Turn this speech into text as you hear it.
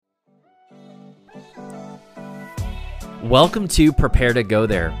Welcome to Prepare to Go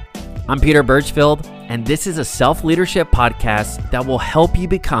There. I'm Peter Birchfield, and this is a self-leadership podcast that will help you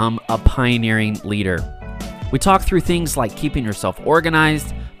become a pioneering leader. We talk through things like keeping yourself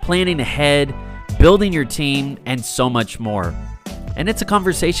organized, planning ahead, building your team, and so much more. And it's a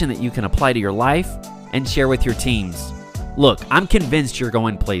conversation that you can apply to your life and share with your teams. Look, I'm convinced you're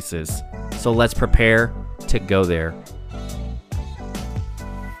going places, so let's prepare to go there.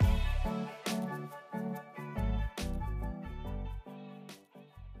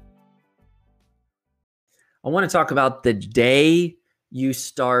 I want to talk about the day you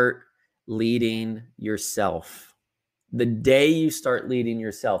start leading yourself. The day you start leading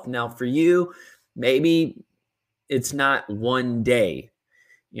yourself. Now, for you, maybe it's not one day.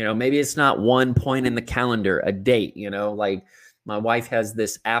 Maybe it's not one point in the calendar, a date. Like my wife has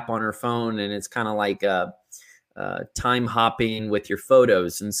this app on her phone, and it's kind of like time hopping with your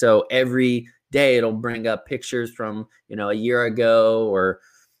photos. And so every day it'll bring up pictures from, a year ago or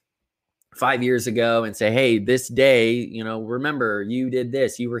 5 years ago and say, hey, this day, remember you did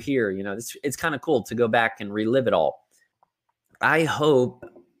this, you were here. It's kind of cool to go back and relive it all. I hope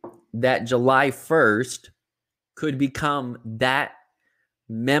that July 1st could become that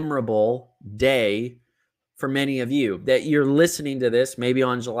memorable day for many of you, that you're listening to this maybe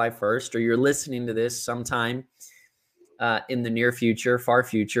on July 1st, or you're listening to this sometime in the near future, far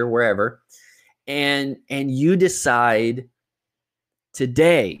future, wherever. And you decide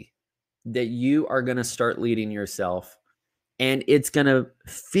today that you are going to start leading yourself, and it's going to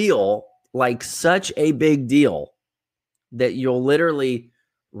feel like such a big deal that you'll literally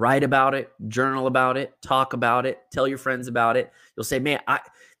write about it, journal about it, talk about it, tell your friends about it. You'll say, man,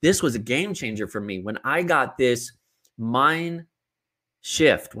 this was a game changer for me. When I got this mind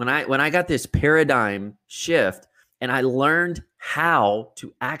shift, when I got this paradigm shift, and I learned how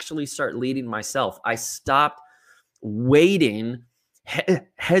to actually start leading myself, I stopped waiting,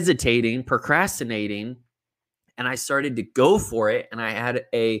 hesitating, procrastinating, and I started to go for it, and I had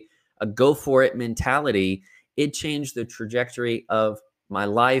a go for it mentality. It changed the trajectory of my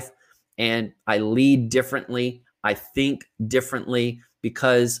life, and I lead differently. I think differently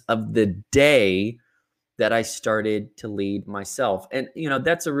because of the day that I started to lead myself. And,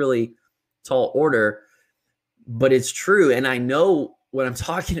 that's a really tall order, but it's true. And I know what I'm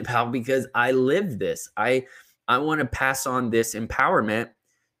talking about because I lived this. I want to pass on this empowerment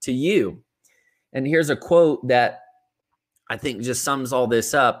to you. And here's a quote that I think just sums all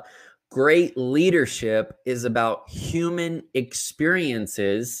this up. Great leadership is about human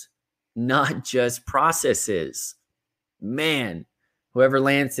experiences, not just processes. Man, whoever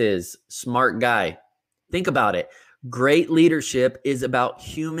Lance is, smart guy. Think about it. Great leadership is about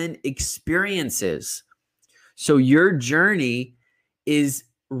human experiences. So your journey is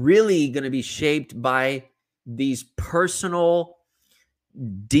really going to be shaped by these personal,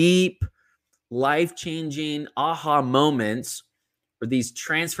 deep, life-changing aha moments, or these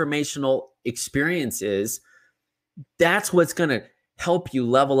transformational experiences. That's what's going to help you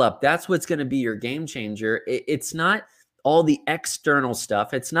level up. That's what's going to be your game changer. It's not all the external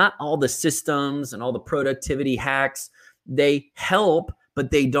stuff. It's not all the systems and all the productivity hacks. They help, but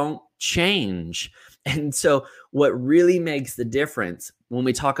they don't change. And so what really makes the difference when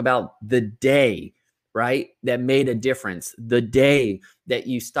we talk about the day, right, that made a difference, the day that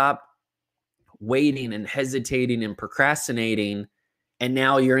you stopped waiting and hesitating and procrastinating, and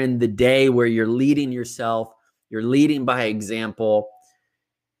now you're in the day where you're leading yourself, you're leading by example,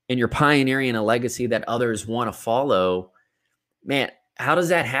 and you're pioneering a legacy that others want to follow. Man, how does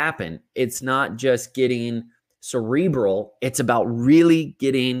that happen? It's not just getting cerebral. It's about really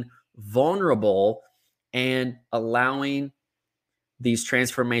getting vulnerable and allowing these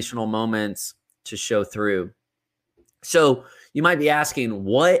transformational moments to show through. So you might be asking,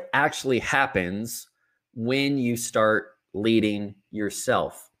 what actually happens when you start leading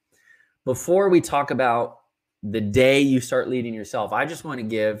yourself? Before we talk about the day you start leading yourself, I just want to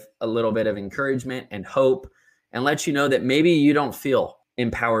give a little bit of encouragement and hope and let you know that maybe you don't feel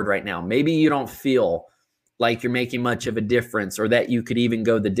empowered right now. Maybe you don't feel like you're making much of a difference, or that you could even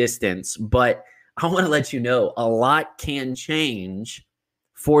go the distance. But I want to let you know a lot can change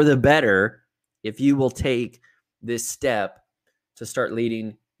for the better if you will take this step to start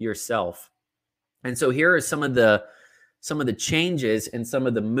leading yourself. And so here are some of the changes and some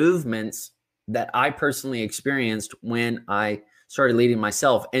of the movements that I personally experienced when I started leading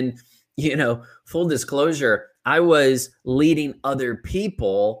myself. And, full disclosure, I was leading other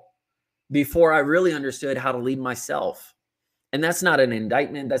people before I really understood how to lead myself. And that's not an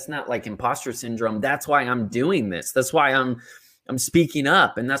indictment. That's not like imposter syndrome. That's why I'm doing this. That's why I'm speaking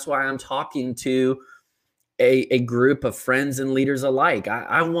up. And that's why I'm talking to a group of friends and leaders alike.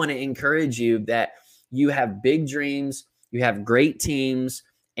 I want to encourage you that you have big dreams, you have great teams,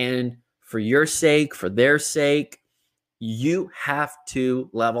 and for your sake, for their sake, you have to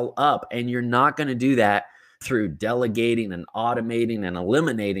level up. And you're not going to do that through delegating and automating and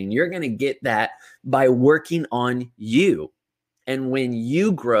eliminating. You're going to get that by working on you. And when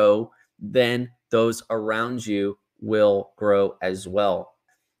you grow, then those around you will grow as well.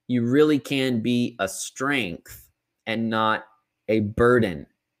 You really can be a strength and not a burden.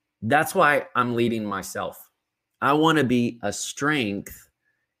 That's why I'm leading myself. I want to be a strength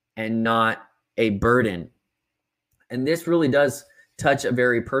and not a burden. And this really does touch a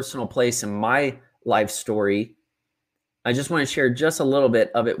very personal place in my life story. I just want to share just a little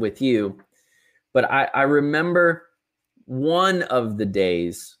bit of it with you. But I remember one of the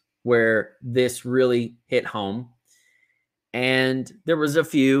days where this really hit home. And there was a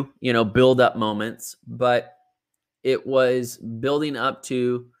few, build up moments, but it was building up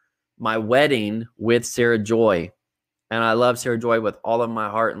to my wedding with Sarah Joy. And I love Sarah Joy with all of my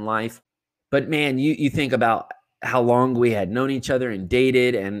heart and life. But man, you think about how long we had known each other and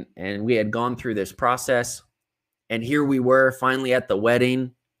dated, and we had gone through this process. And here we were finally at the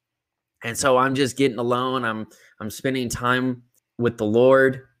wedding. And so I'm just getting alone. I'm spending time with the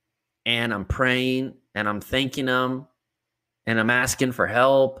Lord, and I'm praying, and I'm thanking him, and I'm asking for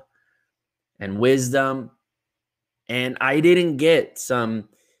help and wisdom. And I didn't get some,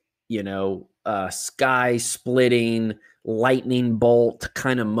 sky splitting lightning bolt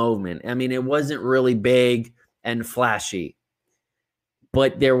kind of moment. I mean, it wasn't really big and flashy,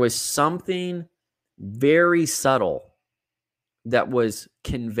 but there was something very subtle that was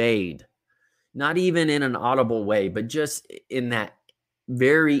conveyed, not even in an audible way, but just in that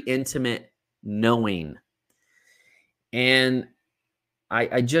very intimate knowing. And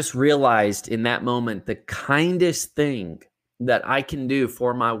I just realized in that moment, the kindest thing that I can do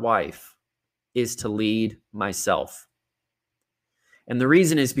for my wife is to lead myself. And the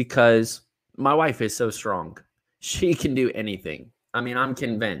reason is because my wife is so strong. She can do anything. I mean, I'm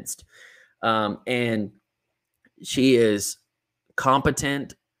convinced. And she is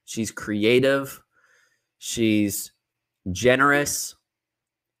competent. She's creative. She's generous.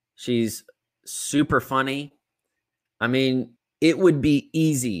 She's super funny. I mean, it would be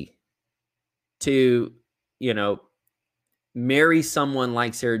easy to, marry someone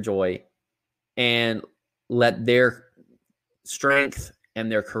like Sarah Joy and let their strength and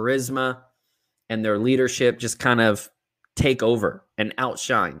their charisma and their leadership just kind of take over and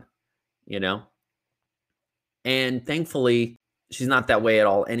outshine, And thankfully, she's not that way at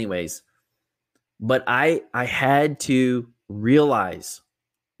all anyways. But I had to realize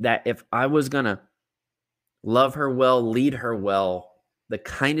that if I was going to love her well, lead her well, the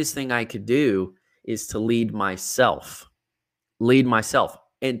kindest thing I could do is to lead myself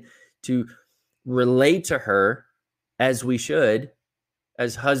and to relate to her as we should,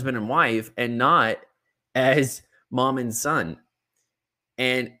 as husband and wife, and not as mom and son.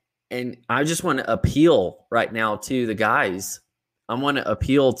 And I just want to appeal right now to the guys. I want to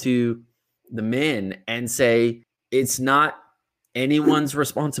appeal to the men and say, it's not anyone's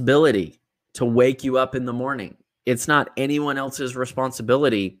responsibility to wake you up in the morning. It's not anyone else's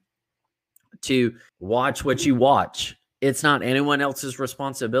responsibility to watch what you watch. It's not anyone else's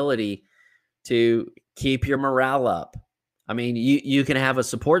responsibility to keep your morale up. I mean, you can have a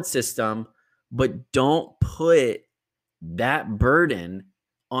support system, but don't put that burden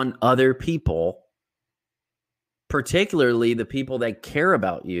on other people, particularly the people that care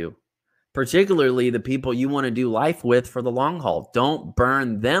about you, particularly the people you want to do life with for the long haul. Don't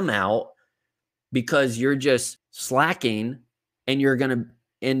burn them out because you're just slacking and you're going to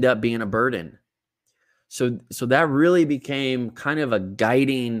end up being a burden. So that really became kind of a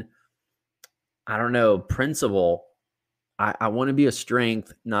guiding, principle. I want to be a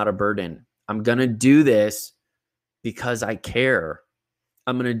strength, not a burden. I'm going to do this because I care.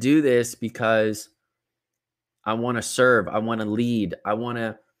 I'm going to do this because I want to serve. I want to lead. I want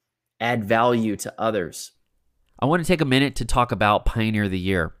to add value to others. I want to take a minute to talk about Pioneer of the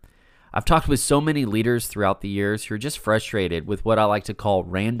Year. I've talked with so many leaders throughout the years who are just frustrated with what I like to call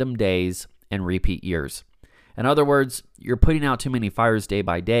random days and repeat years. In other words, you're putting out too many fires day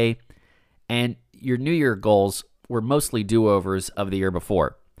by day, and your New Year goals were mostly do-overs of the year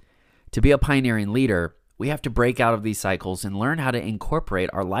before. To be a pioneering leader, we have to break out of these cycles and learn how to incorporate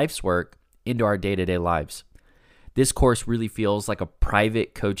our life's work into our day-to-day lives. This course really feels like a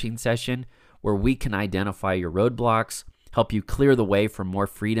private coaching session where we can identify your roadblocks, help you clear the way for more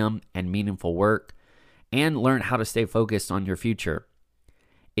freedom and meaningful work, and learn how to stay focused on your future.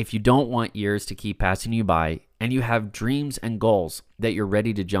 If you don't want years to keep passing you by and you have dreams and goals that you're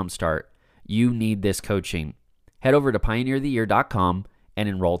ready to jumpstart, you need this coaching. Head over to pioneertheyear.com and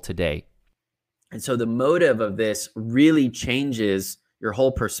enroll today. And so the motive of this really changes your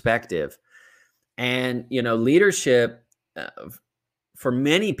whole perspective. And, leadership for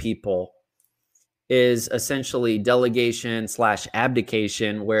many people is essentially delegation /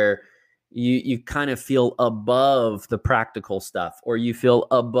 abdication, where you kind of feel above the practical stuff, or you feel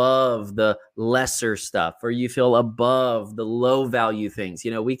above the lesser stuff, or you feel above the low value things.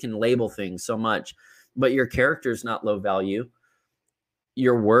 We can label things so much, but your character is not low value.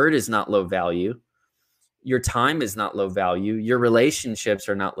 Your word is not low value. Your time is not low value. Your relationships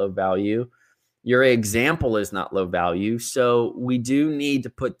are not low value. Your example is not low value. So we do need to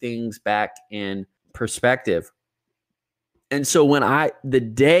put things back in perspective. And so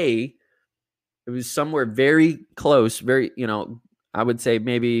it was somewhere very close, I would say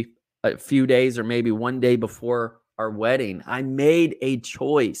maybe a few days or maybe one day before our wedding, I made a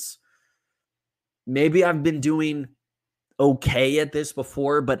choice. Maybe I've been doing okay at this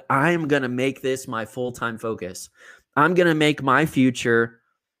before, but I'm going to make this my full-time focus. I'm going to make my future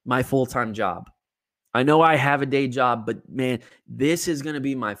my full-time job. I know I have a day job, but man, this is going to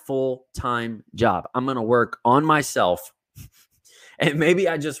be my full-time job. I'm going to work on myself. And maybe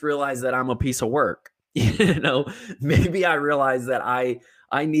I just realized that I'm a piece of work. Maybe I realized that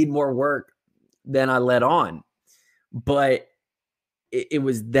I need more work than I let on. But it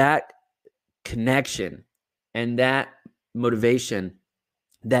was that connection and that motivation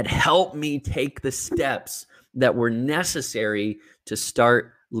that helped me take the steps that were necessary to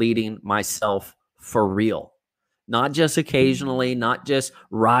start leading myself for real. Not just occasionally, not just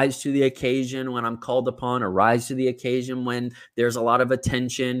rise to the occasion when I'm called upon, or rise to the occasion when there's a lot of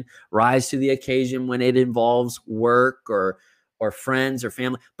attention, rise to the occasion when it involves work or friends or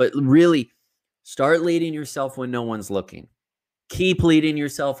family, but really start leading yourself when no one's looking. Keep leading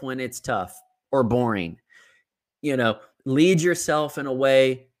yourself when it's tough or boring. Lead yourself in a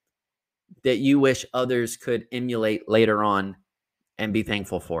way that you wish others could emulate later on and be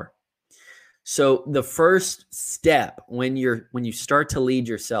thankful for. So the first step when you start to lead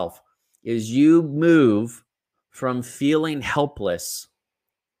yourself is you move from feeling helpless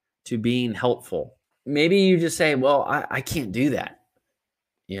to being helpful. Maybe you just say, well, I can't do that.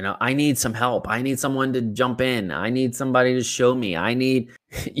 I need some help. I need someone to jump in. I need somebody to show me. I need,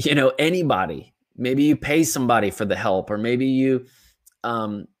 anybody. Maybe you pay somebody for the help, or maybe you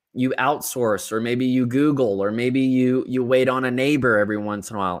outsource, or maybe you Google, or maybe you wait on a neighbor every once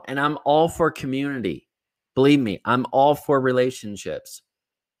in a while. And I'm all for community. Believe me, I'm all for relationships.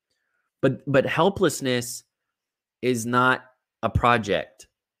 But helplessness is not a project.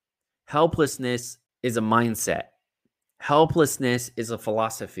 Helplessness is a mindset. Helplessness is a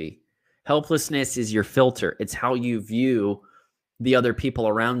philosophy. Helplessness is your filter. It's how you view the other people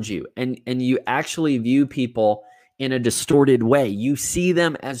around you. And you actually view people in a distorted way. You see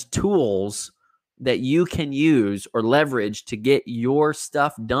them as tools that you can use or leverage to get your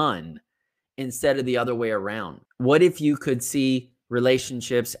stuff done instead of the other way around. What if you could see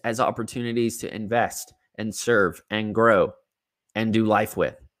relationships as opportunities to invest and serve and grow and do life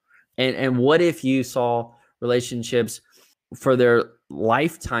with? And what if you saw relationships for their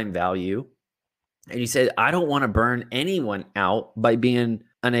lifetime value and you said, I don't want to burn anyone out by being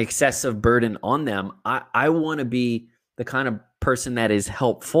an excessive burden on them. I want to be the kind of person that is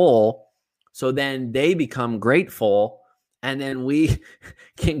helpful, so then they become grateful, and then we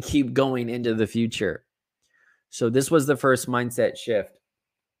can keep going into the future. So this was the first mindset shift.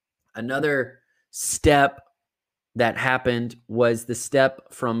 Another step that happened was the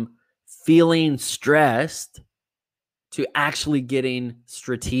step from feeling stressed to actually getting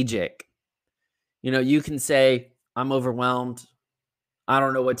strategic. You can say, I'm overwhelmed. I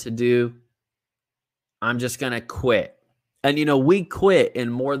don't know what to do. I'm just going to quit. And, we quit in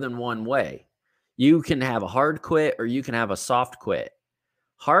more than one way. You can have a hard quit, or you can have a soft quit.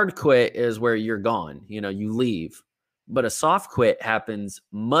 Hard quit is where you're gone, you leave. But a soft quit happens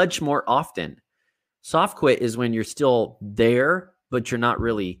much more often. Soft quit is when you're still there, but you're not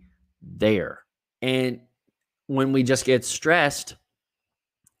really there. And when we just get stressed,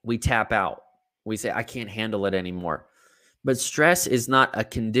 we tap out. We say, I can't handle it anymore. But stress is not a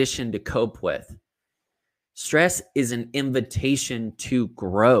condition to cope with. Stress is an invitation to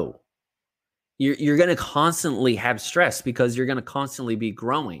grow. You're going to constantly have stress because you're going to constantly be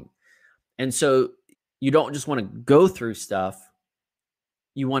growing. And so you don't just want to go through stuff.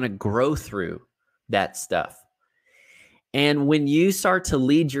 You want to grow through that stuff. And when you start to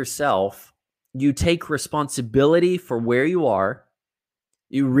lead yourself, you take responsibility for where you are.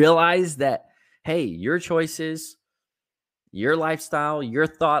 You realize that, hey, your choices, your lifestyle, your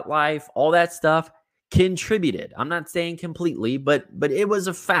thought life, all that stuff contributed. I'm not saying completely, but it was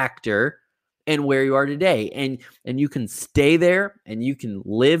a factor in where you are today. And you can stay there and you can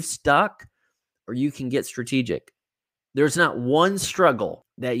live stuck, or you can get strategic. There's not one struggle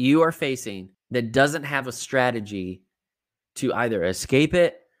that you are facing that doesn't have a strategy to either escape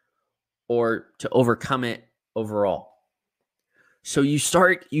it or to overcome it overall. So you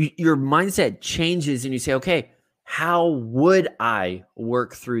start, your mindset changes and you say, okay, how would I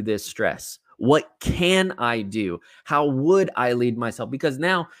work through this stress? What can I do? How would I lead myself? Because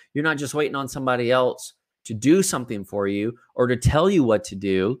now you're not just waiting on somebody else to do something for you or to tell you what to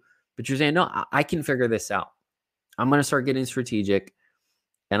do, but you're saying, no, I can figure this out. I'm going to start getting strategic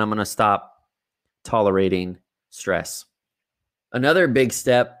and I'm going to stop tolerating stress. Another big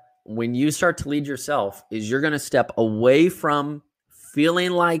step when you start to lead yourself is you're going to step away from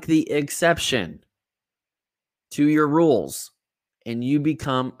feeling like the exception to your rules, and you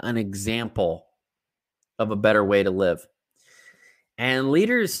become an example of a better way to live. And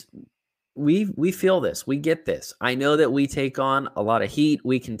leaders, we feel this, we get this. I know that we take on a lot of heat,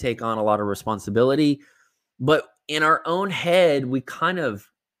 we can take on a lot of responsibility, but in our own head, we kind of,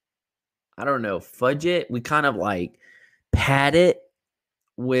 fudge it. We kind of like pad it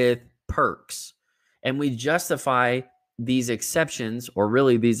with perks, and we justify these exceptions, or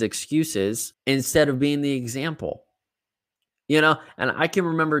really these excuses, instead of being the example. And I can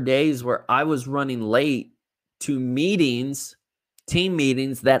remember days where I was running late to meetings, team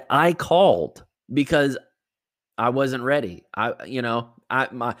meetings that I called because I wasn't ready.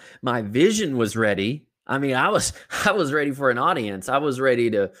 My vision was ready. I mean, I was ready for an audience. I was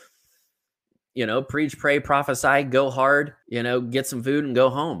ready to, preach, pray, prophesy, go hard, get some food and go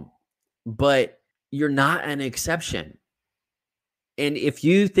home. But you're not an exception. And if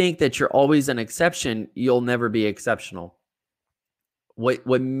you think that you're always an exception, you'll never be exceptional.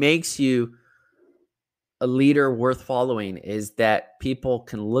 What makes you a leader worth following is that people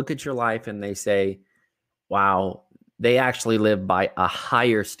can look at your life and they say, wow, they actually live by a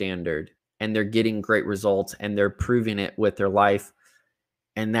higher standard and they're getting great results and they're proving it with their life.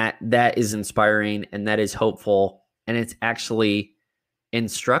 And that is inspiring and that is hopeful. And it's actually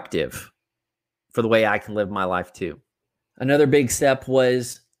instructive for the way I can live my life too. Another big step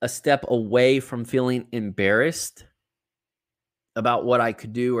was a step away from feeling embarrassed about what I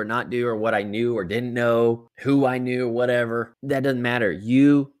could do or not do, or what I knew or didn't know, who I knew, whatever. That doesn't matter.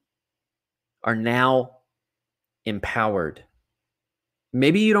 You are now empowered.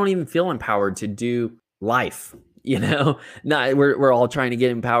 Maybe you don't even feel empowered to do life. We're all trying to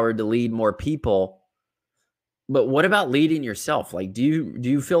get empowered to lead more people. But what about leading yourself? Like, do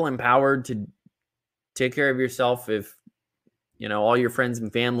you feel empowered to take care of yourself if, all your friends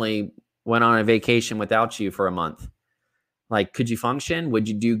and family went on a vacation without you for a month? Like, could you function? Would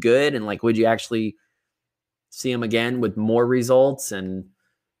you do good? And would you actually see them again with more results and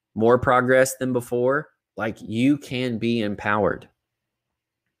more progress than before? You can be empowered.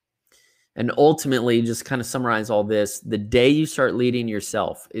 And ultimately, just kind of summarize all this, the day you start leading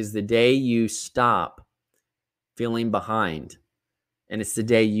yourself is the day you stop feeling behind. And it's the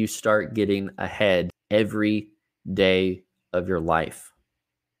day you start getting ahead every day of your life.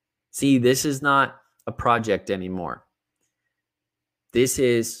 See, this is not a project anymore. This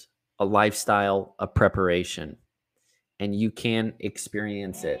is a lifestyle, a preparation, and you can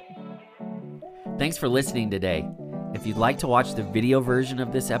experience it. Thanks for listening today. If you'd like to watch the video version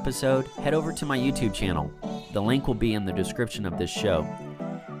of this episode, head over to my YouTube channel. The link will be in the description of this show.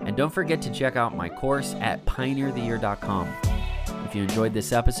 And don't forget to check out my course at pioneertheyear.com. If you enjoyed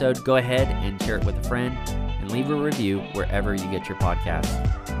this episode, go ahead and share it with a friend and leave a review wherever you get your podcast.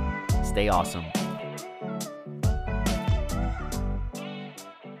 Stay awesome.